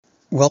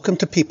Welcome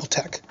to People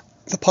Tech,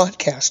 the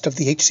podcast of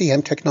the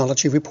HCM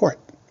Technology Report.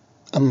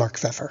 I'm Mark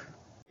Pfeffer.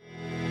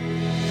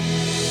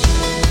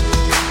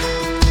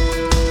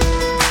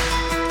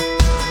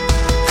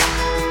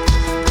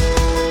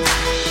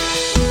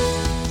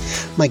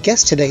 My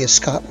guest today is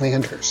Scott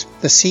Landers,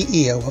 the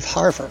CEO of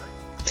Harvor.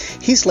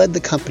 He's led the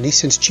company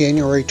since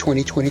January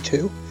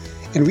 2022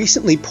 and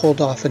recently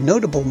pulled off a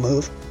notable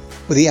move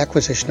with the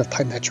acquisition of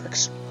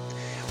PyMetrics.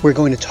 We're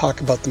going to talk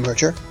about the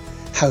merger,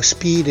 how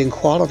speed and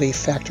quality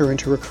factor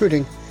into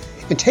recruiting,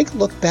 and take a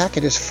look back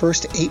at his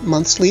first 8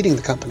 months leading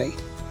the company,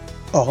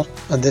 all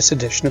on this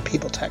edition of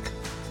People Tech.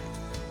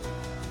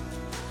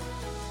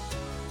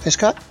 Hey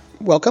Scott,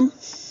 welcome.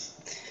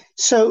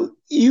 So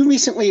you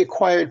recently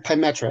acquired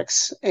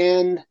PyMetrics,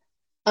 and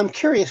I'm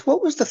curious,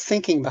 what was the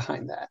thinking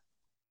behind that?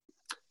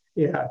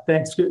 Yeah,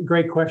 thanks.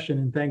 Great question,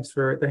 and thanks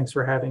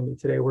for having me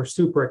today. We're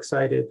super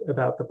excited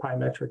about the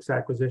PyMetrics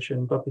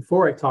acquisition, but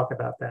before I talk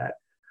about that,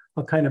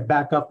 I'll kind of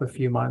back up a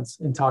few months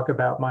and talk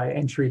about my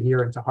entry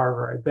here into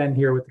Harvor. I've been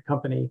here with the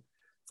company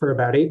for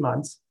about 8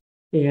 months.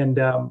 And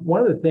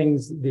one of the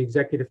things the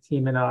executive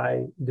team and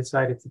I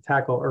decided to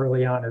tackle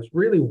early on is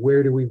really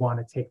where do we want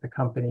to take the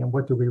company and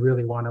what do we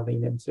really want to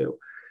lean into?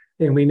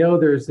 And we know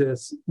there's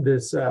this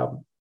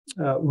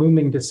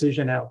looming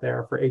decision out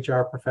there for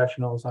HR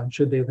professionals on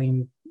should they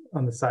lean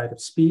on the side of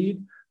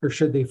speed or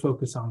should they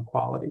focus on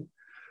quality?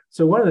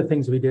 So one of the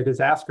things we did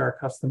is ask our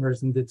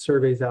customers and did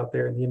surveys out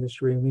there in the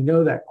industry. And we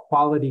know that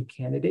quality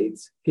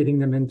candidates, getting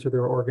them into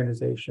their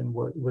organization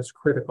was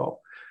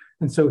critical.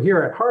 And so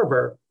here at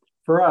Harvor,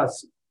 for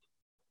us,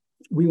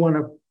 we want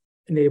to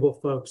enable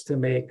folks to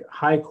make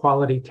high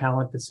quality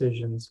talent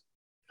decisions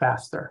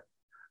faster,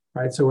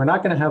 right? So we're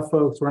not going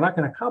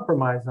to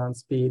compromise on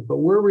speed, but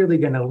we're really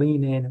going to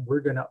lean in and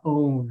we're going to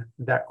own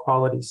that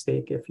quality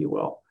stake, if you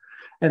will.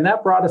 And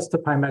that brought us to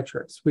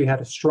PyMetrics. We had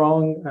a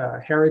strong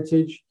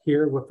heritage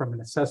here from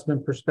an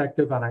assessment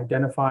perspective on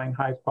identifying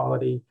high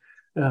quality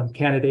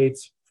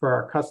candidates for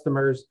our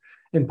customers.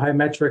 And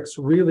PyMetrics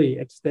really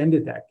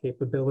extended that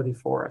capability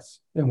for us.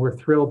 And we're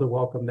thrilled to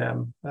welcome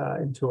them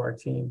into our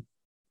team.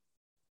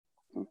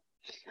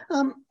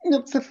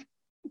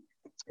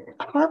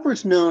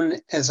 Harvor's known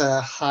as a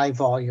high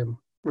volume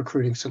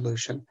recruiting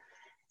solution,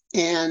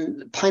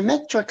 and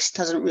PyMetrics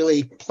doesn't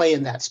really play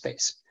in that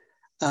space.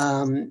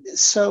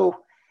 So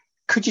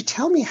could you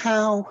tell me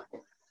how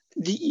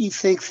do you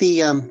think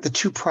the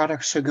two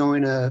products are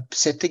going to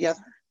sit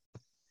together?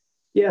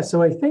 Yeah,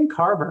 so I think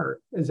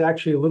Harvor is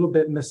actually a little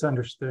bit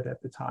misunderstood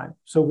at the time.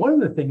 So one of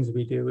the things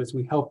we do is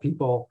we help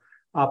people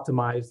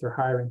optimize their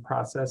hiring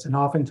process. And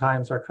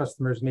oftentimes our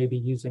customers may be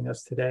using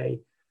us today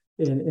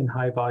in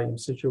high volume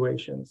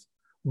situations.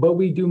 But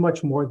we do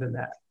much more than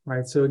that,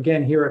 right? So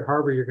again, here at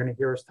Harvor, you're going to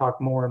hear us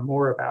talk more and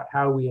more about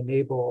how we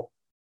enable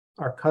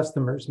our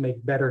customers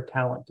make better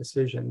talent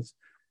decisions,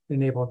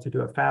 enable them to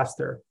do it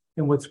faster.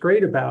 And what's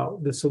great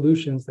about the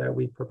solutions that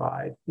we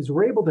provide is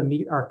we're able to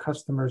meet our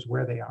customers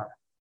where they are.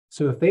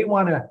 So if they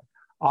want to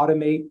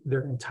automate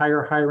their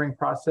entire hiring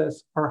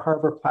process, our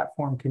Harvor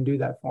platform can do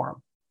that for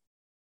them,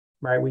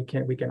 right? We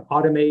can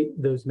automate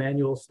those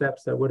manual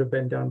steps that would have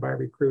been done by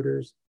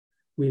recruiters.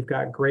 We've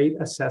got great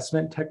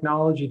assessment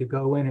technology to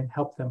go in and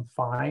help them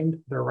find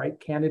the right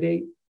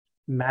candidate,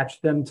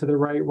 match them to the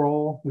right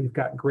role. We've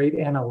got great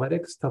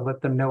analytics to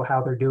let them know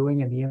how they're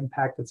doing and the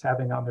impact it's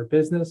having on their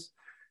business.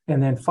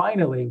 And then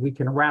finally, we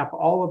can wrap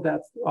all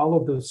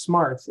of those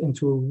smarts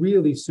into a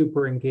really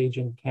super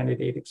engaging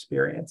candidate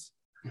experience,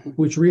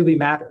 which really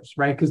matters,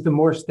 right? Because the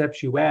more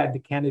steps you add, the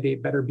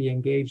candidate better be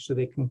engaged so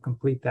they can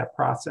complete that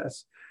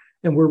process.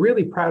 And we're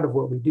really proud of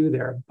what we do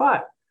there.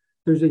 But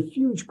there's a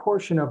huge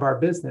portion of our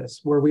business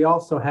where we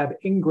also have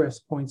ingress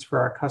points for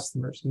our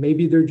customers.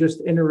 Maybe they're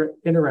just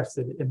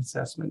interested in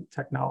assessment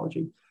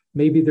technology.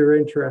 Maybe they're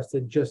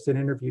interested just in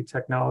interview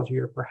technology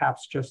or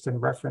perhaps just in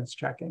reference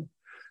checking.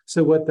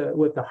 So what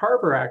the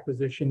Harvor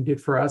acquisition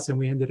did for us, and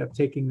we ended up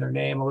taking their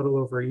name a little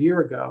over a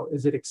year ago,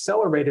 is it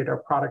accelerated our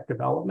product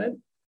development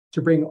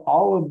to bring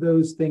all of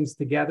those things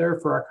together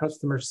for our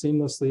customers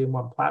seamlessly in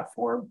one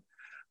platform.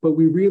 But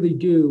we really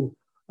do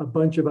a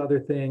bunch of other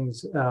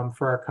things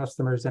for our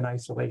customers in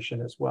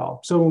isolation as well.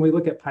 So when we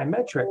look at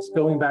PyMetrics,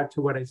 going back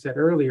to what I said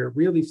earlier,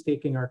 really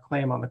staking our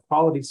claim on the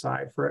quality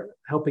side for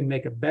helping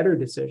make a better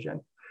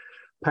decision,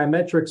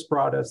 PyMetrics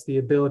brought us the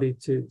ability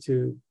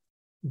to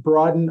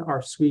broaden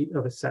our suite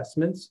of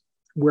assessments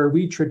where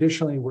we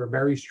traditionally were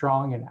very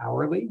strong in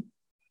hourly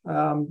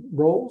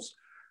roles.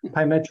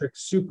 PyMetrics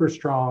super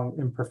strong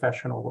in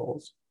professional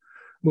roles.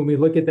 When we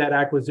look at that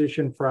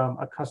acquisition from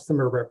a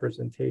customer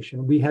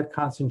representation, we had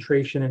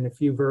concentration in a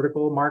few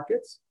vertical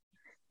markets.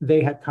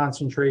 They had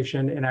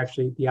concentration in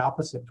actually the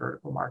opposite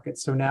vertical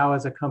markets. So now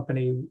as a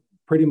company,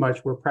 pretty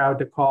much we're proud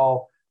to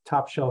call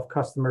top shelf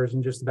customers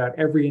in just about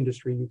every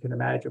industry you can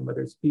imagine,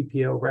 whether it's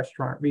BPO,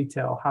 restaurant,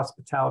 retail,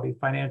 hospitality,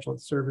 financial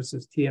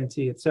services,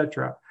 TMT, et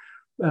cetera.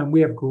 We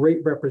have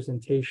great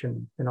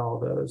representation in all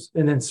of those.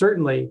 And then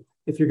certainly,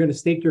 if you're going to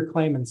stake your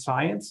claim in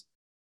science,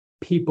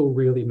 people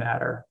really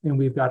matter. And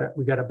we've got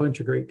a bunch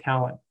of great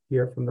talent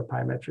here from the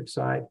PyMetrics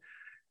side.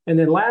 And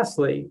then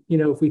lastly,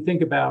 if we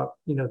think about,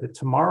 the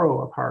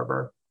tomorrow of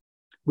Harbor,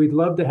 we'd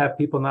love to have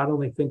people not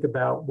only think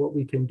about what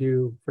we can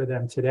do for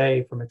them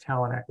today from a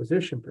talent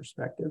acquisition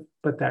perspective,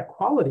 but that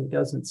quality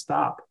doesn't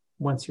stop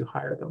once you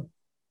hire them,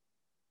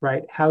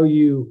 right? How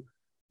you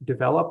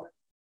develop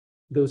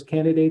those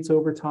candidates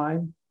over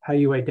time, how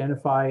you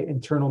identify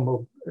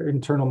internal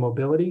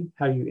mobility,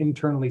 how you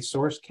internally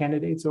source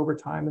candidates over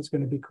time is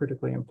going to be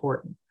critically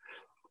important.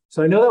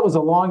 So I know that was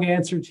a long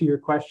answer to your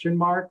question,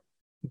 Mark,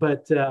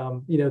 but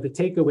the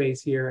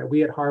takeaways here,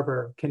 we at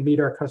Harbor can meet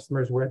our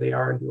customers where they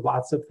are and do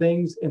lots of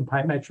things, and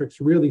PieMetrics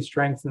really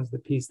strengthens the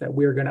piece that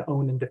we're going to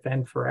own and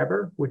defend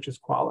forever, which is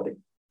quality.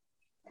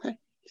 Okay.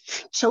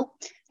 So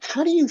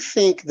how do you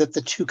think that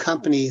the two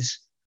companies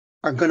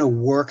are going to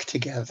work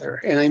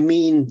together? And I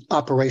mean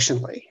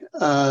operationally.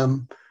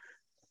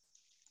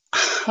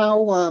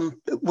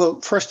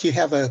 Well, first you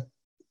have a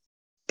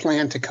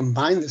plan to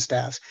combine the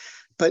staffs,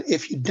 but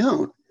if you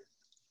don't,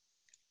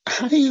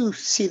 how do you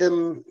see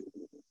them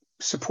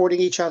supporting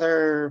each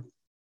other,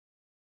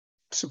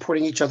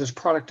 supporting each other's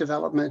product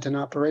development and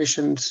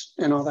operations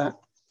and all that?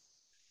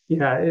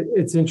 Yeah,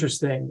 it's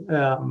interesting.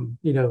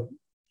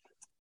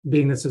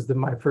 Being this is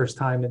my first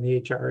time in the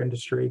HR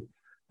industry,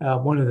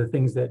 one of the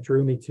things that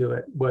drew me to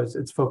it was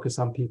its focus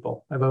on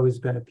people. I've always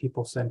been a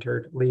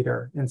people-centered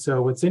leader. And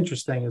so what's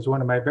interesting is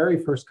one of my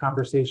very first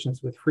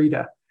conversations with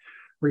Frida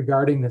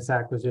regarding this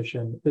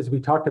acquisition is we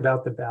talked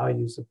about the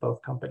values of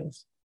both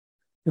companies.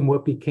 And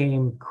what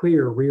became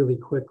clear really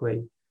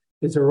quickly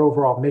is our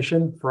overall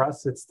mission. For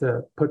us, it's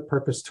to put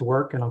purpose to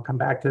work, and I'll come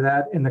back to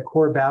that. And the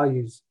core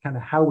values, kind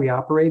of how we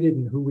operated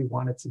and who we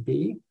wanted to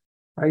be,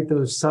 right?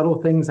 Those subtle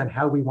things and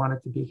how we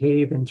wanted to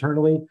behave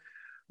internally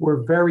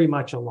were very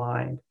much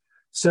aligned.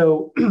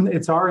 So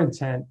it's our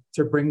intent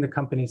to bring the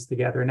companies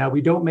together. Now,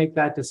 we don't make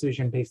that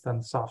decision based on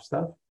the soft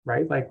stuff,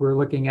 right? Like we're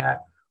looking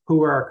at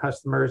who are our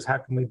customers, how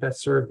can we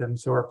best serve them?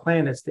 So our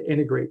plan is to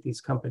integrate these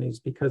companies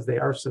because they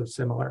are so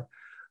similar.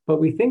 But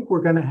we think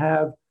we're going to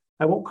have,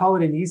 I won't call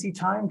it an easy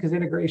time because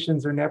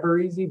integrations are never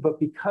easy, but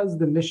because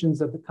the missions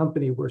of the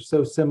company were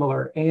so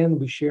similar and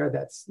we share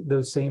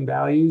those same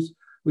values,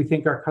 we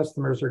think our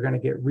customers are going to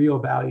get real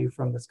value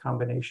from this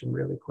combination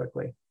really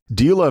quickly.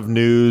 Do you love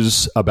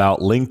news about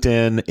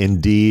LinkedIn,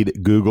 Indeed,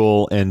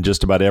 Google, and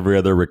just about every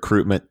other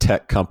recruitment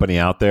tech company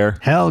out there?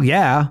 Hell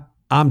yeah.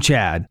 I'm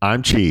Chad.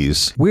 I'm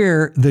Cheese.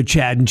 We're the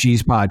Chad and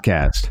Cheese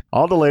Podcast.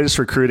 All the latest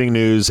recruiting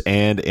news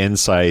and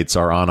insights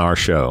are on our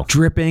show.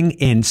 Dripping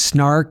in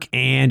snark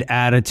and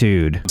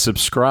attitude.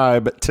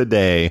 Subscribe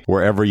today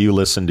wherever you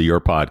listen to your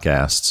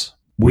podcasts.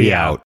 We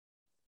out.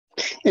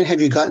 And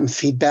have you gotten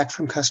feedback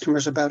from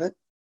customers about it?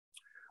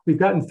 We've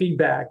gotten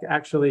feedback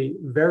actually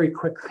very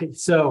quickly.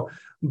 So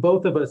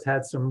both of us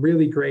had some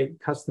really great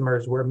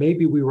customers where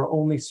maybe we were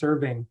only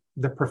serving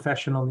the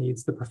professional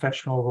needs, the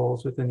professional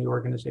roles within the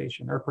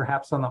organization, or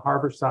perhaps on the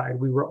Harbor side,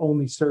 we were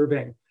only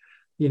serving,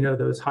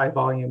 those high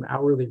volume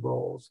hourly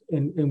roles.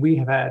 And we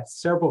have had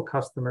several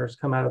customers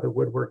come out of the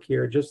woodwork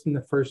here just in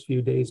the first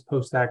few days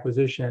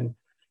post-acquisition,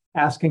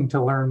 asking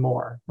to learn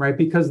more, right?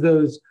 Because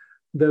those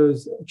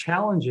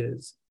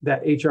challenges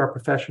that HR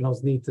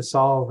professionals need to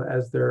solve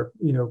as they're,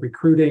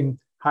 recruiting,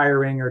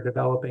 hiring, or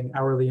developing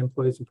hourly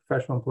employees and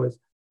professional employees,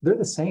 they're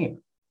the same,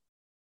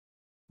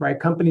 right?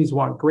 Companies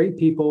want great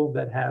people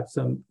that have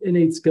some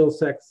innate skill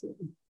sets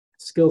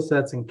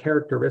and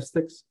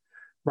characteristics,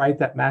 right,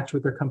 that match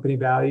with their company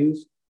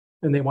values.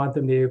 And they want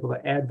them to be able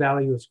to add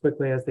value as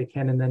quickly as they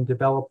can and then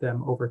develop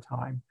them over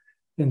time.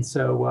 And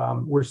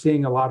so we're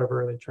seeing a lot of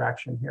early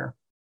traction here.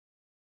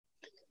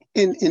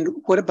 And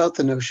what about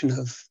the notion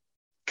of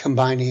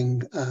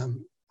combining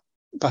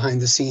behind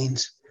the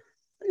scenes,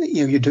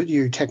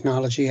 your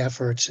technology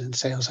efforts and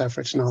sales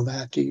efforts and all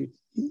that? Do you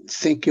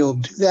think you'll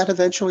do that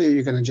eventually, or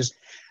you're going to just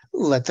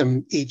let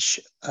them each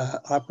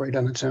operate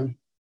on its own?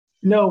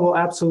 No, we'll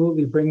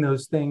absolutely bring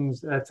those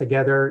things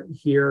together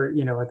here,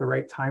 at the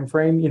right time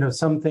frame.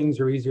 Some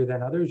things are easier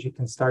than others. You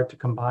can start to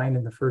combine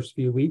in the first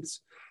few weeks.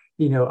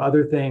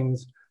 Other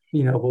things,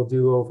 we'll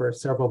do over a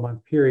several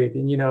month period.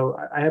 And,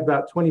 I have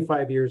about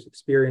 25 years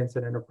experience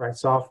in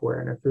enterprise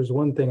software. And if there's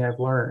one thing I've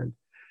learned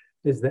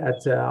is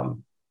that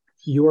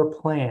your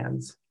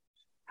plans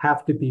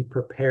have to be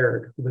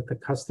prepared with the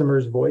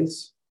customer's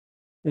voice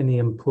and the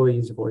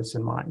employee's voice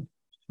in mind,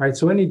 right?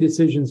 So any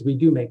decisions we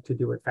do make to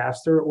do it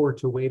faster or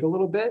to wait a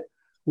little bit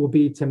will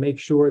be to make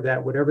sure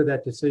that whatever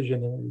that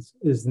decision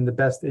is in the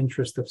best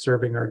interest of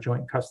serving our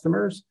joint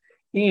customers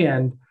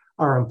and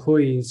our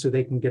employees so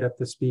they can get up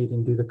to speed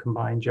and do the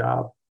combined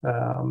job,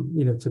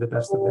 to the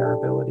best of their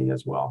ability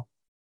as well.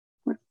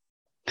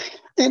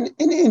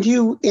 And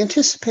you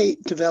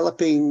anticipate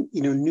developing,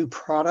 new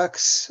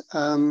products,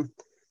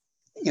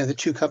 the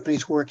two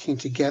companies working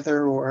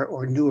together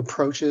or new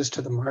approaches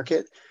to the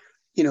market,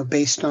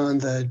 based on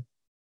the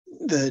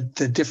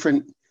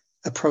different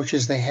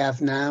approaches they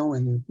have now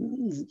and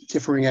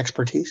differing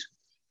expertise?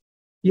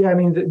 Yeah, I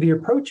mean, the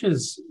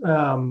approaches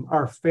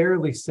are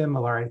fairly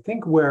similar. I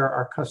think where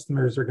our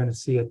customers are going to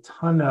see a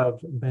ton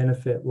of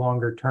benefit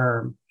longer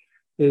term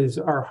is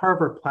our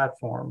Harvard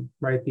platform,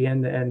 right? The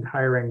end-to-end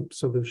hiring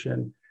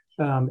solution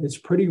is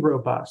pretty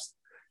robust.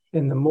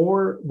 And the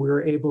more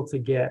we're able to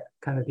get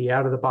kind of the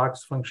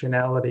out-of-the-box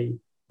functionality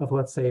of,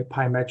 let's say,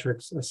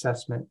 Pymetrics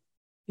assessment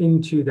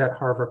into that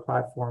Harvard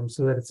platform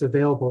so that it's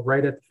available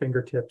right at the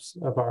fingertips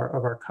of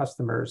our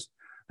customers,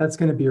 that's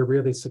going to be a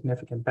really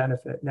significant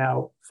benefit.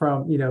 Now,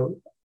 from,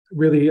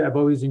 really, I've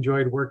always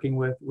enjoyed working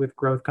with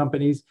growth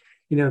companies.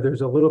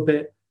 There's a little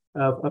bit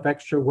of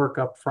extra work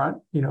up front,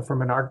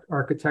 from an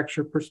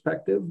architecture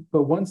perspective.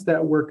 But once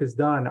that work is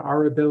done,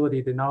 our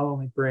ability to not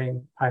only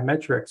bring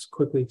Pymetrics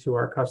quickly to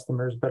our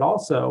customers, but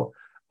also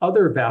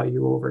other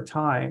value over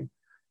time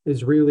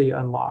is really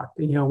unlocked.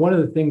 And, one of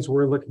the things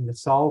we're looking to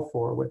solve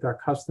for with our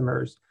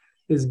customers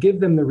is give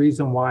them the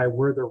reason why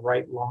we're the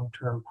right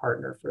long-term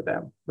partner for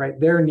them, right?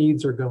 Their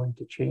needs are going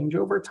to change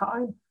over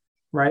time,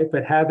 right?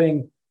 But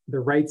having the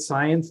right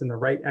science and the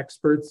right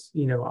experts,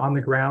 on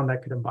the ground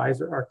that could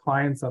advise our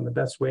clients on the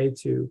best way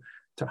to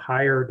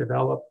hire,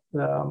 develop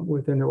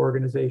within the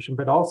organization,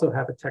 but also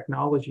have a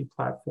technology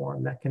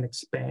platform that can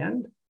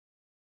expand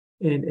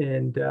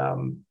and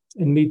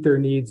meet their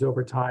needs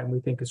over time, we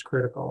think is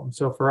critical. And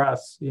so for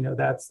us,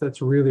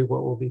 that's really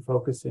what we'll be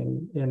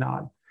focusing in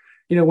on.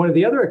 One of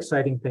the other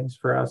exciting things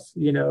for us,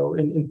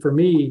 and for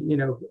me,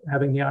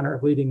 having the honor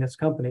of leading this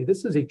company,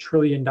 this is $1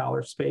 trillion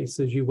space,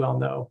 as you well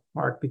know,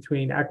 Mark,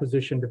 between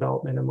acquisition,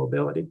 development, and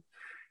mobility.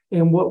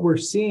 And what we're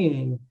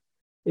seeing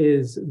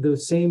is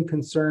those same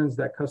concerns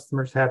that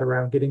customers had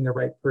around getting the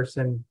right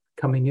person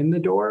coming in the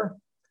door.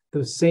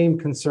 Those same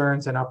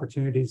concerns and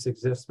opportunities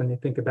exist when you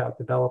think about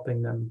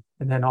developing them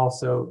and then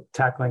also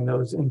tackling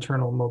those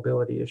internal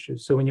mobility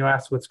issues. So when you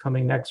ask what's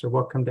coming next or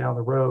what come down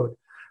the road,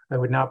 I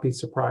would not be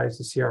surprised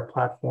to see our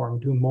platform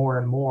do more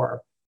and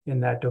more in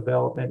that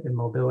development and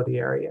mobility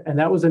area. And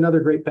that was another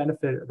great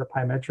benefit of the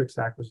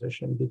Pymetrics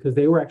acquisition, because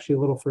they were actually a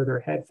little further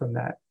ahead from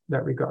that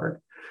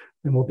regard.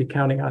 And we'll be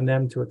counting on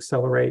them to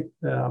accelerate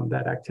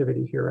that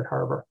activity here at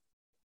Harvard.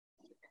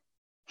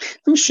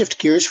 Let me shift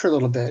gears for a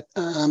little bit.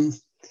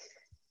 The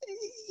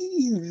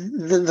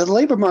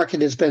labor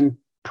market has been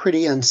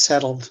pretty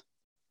unsettled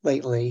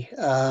lately,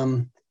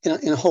 in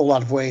a whole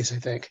lot of ways, I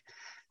think.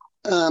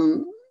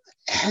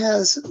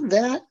 Has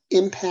that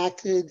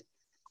impacted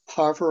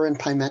Harvard and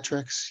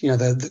Pymetrics?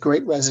 The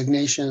Great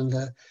Resignation,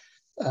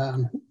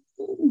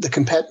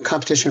 the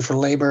competition for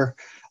labor,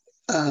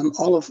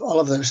 all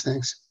of those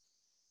things.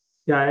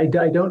 Yeah, I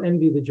don't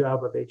envy the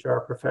job of HR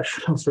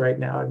professionals right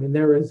now. I mean,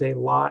 there is a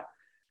lot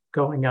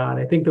going on.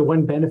 I think the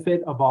one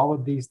benefit of all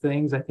of these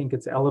things, I think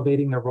it's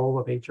elevating the role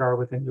of HR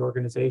within the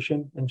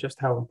organization and just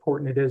how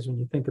important it is when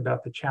you think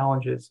about the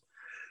challenges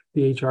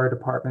the HR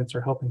departments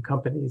are helping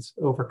companies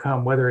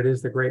overcome, whether it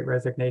is the Great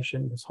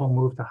Resignation, this whole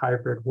move to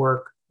hybrid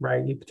work,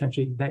 right? You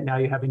potentially, now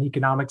you have an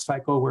economic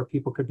cycle where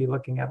people could be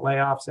looking at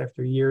layoffs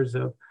after years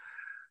of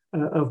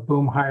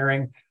boom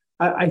hiring.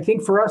 I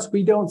think for us,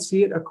 we don't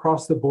see it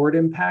across the board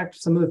impact.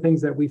 Some of the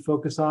things that we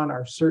focus on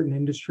are certain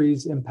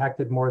industries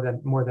impacted more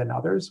than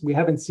others. We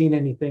haven't seen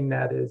anything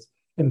that is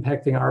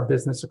impacting our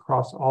business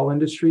across all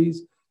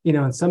industries.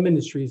 In some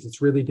industries,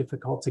 it's really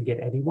difficult to get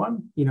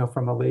anyone,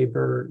 from a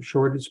labor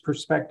shortage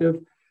perspective.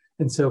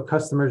 And so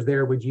customers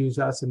there would use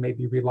us and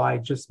maybe rely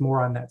just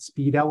more on that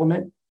speed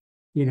element.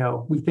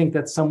 We think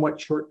that's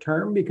somewhat short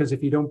term, because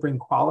if you don't bring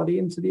quality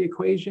into the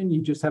equation,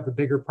 you just have a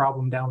bigger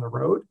problem down the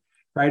road,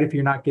 right? If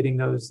you're not getting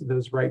those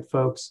right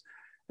folks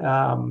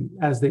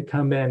as they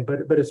come in.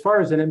 But as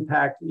far as an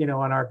impact,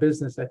 on our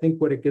business, I think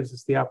what it gives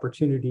us the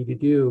opportunity to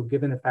do,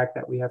 given the fact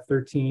that we have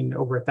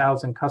over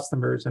 1,000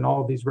 customers in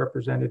all of these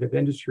representative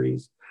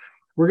industries,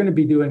 we're going to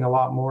be doing a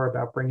lot more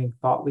about bringing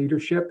thought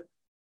leadership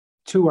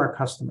to our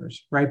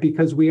customers, right?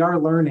 Because we are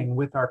learning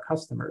with our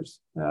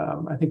customers.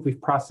 I think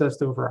we've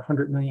processed over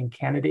 100 million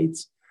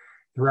candidates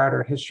throughout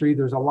our history.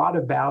 There's a lot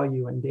of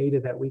value and data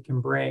that we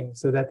can bring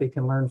so that they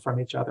can learn from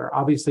each other,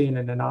 obviously in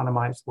an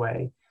anonymized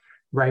way.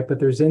 Right, but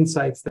there's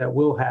insights that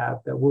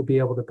we'll be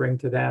able to bring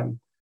to them,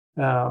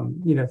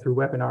 through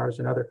webinars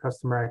and other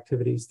customer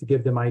activities to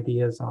give them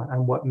ideas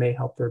on what may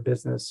help their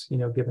business,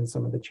 given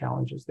some of the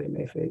challenges they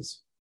may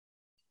face.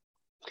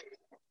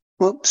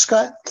 Well,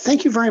 Scott,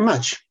 thank you very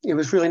much. It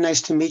was really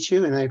nice to meet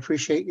you, and I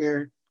appreciate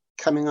your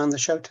coming on the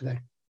show today.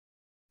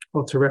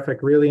 Well,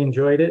 terrific. Really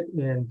enjoyed it,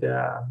 and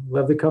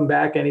love to come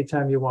back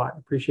anytime you want.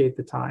 Appreciate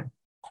the time.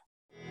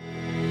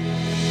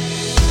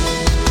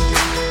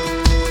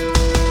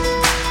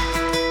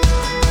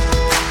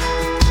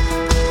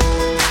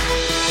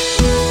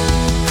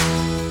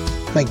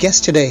 My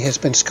guest today has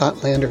been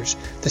Scott Landers,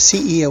 the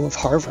CEO of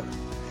Harvard.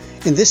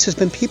 And this has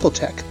been People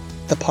Tech,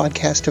 the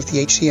podcast of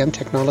the HCM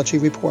Technology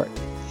Report.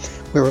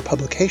 We're a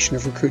publication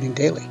of Recruiting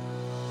Daily.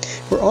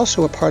 We're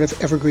also a part of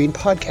Evergreen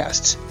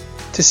Podcasts.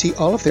 To see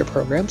all of their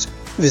programs,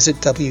 visit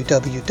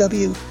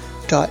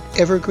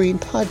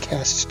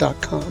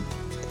www.evergreenpodcasts.com.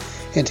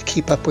 And to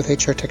keep up with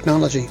HR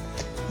technology,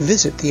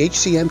 visit the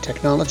HCM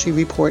Technology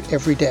Report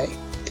every day.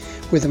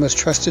 We're the most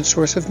trusted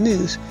source of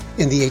news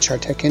in the HR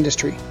tech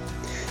industry.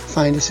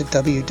 Find us at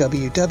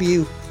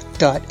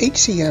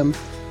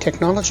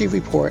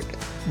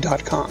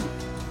www.hcmtechnologyreport.com.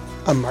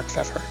 I'm Mark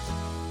Pfeffer.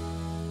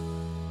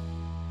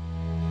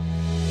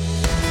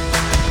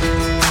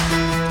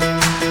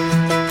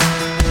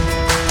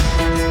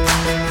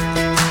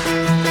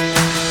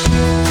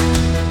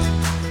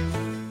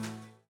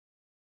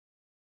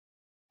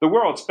 The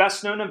world's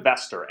best-known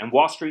investor and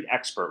Wall Street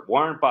expert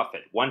Warren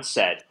Buffett once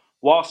said,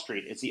 "Wall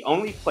Street is the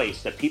only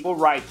place that people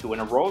ride to in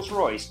a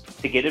Rolls-Royce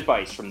to get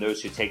advice from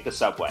those who take the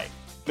subway."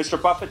 Mr.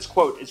 Buffett's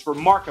quote is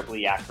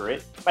remarkably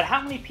accurate, but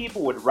how many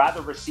people would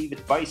rather receive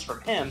advice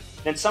from him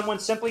than someone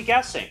simply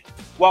guessing?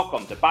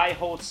 Welcome to Buy,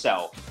 Hold,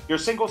 Sell, your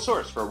single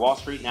source for Wall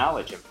Street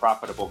knowledge and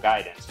profitable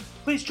guidance.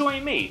 Please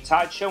join me,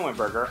 Todd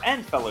Schoenberger,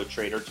 and fellow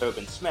trader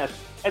Tobin Smith,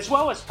 as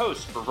well as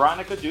host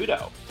Veronica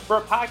Dudo, for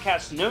a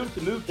podcast known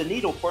to move the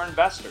needle for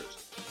investors.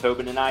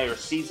 Tobin and I are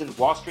seasoned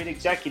Wall Street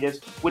executives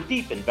with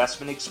deep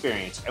investment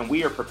experience, and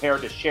we are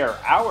prepared to share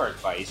our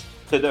advice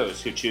to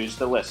those who choose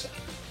to listen.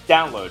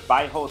 Download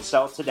Buy, Hold,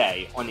 Sell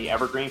today on the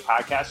Evergreen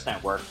Podcast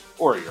Network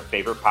or your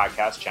favorite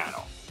podcast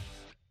channel.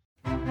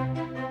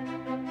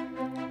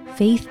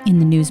 Faith in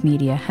the news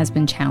media has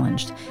been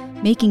challenged,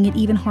 making it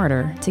even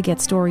harder to get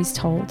stories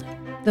told.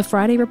 The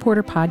Friday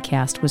Reporter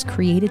podcast was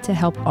created to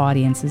help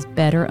audiences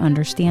better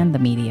understand the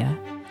media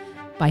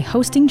by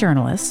hosting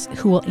journalists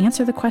who will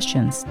answer the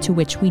questions to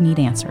which we need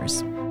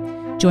answers.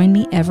 Join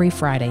me every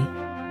Friday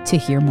to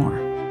hear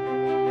more.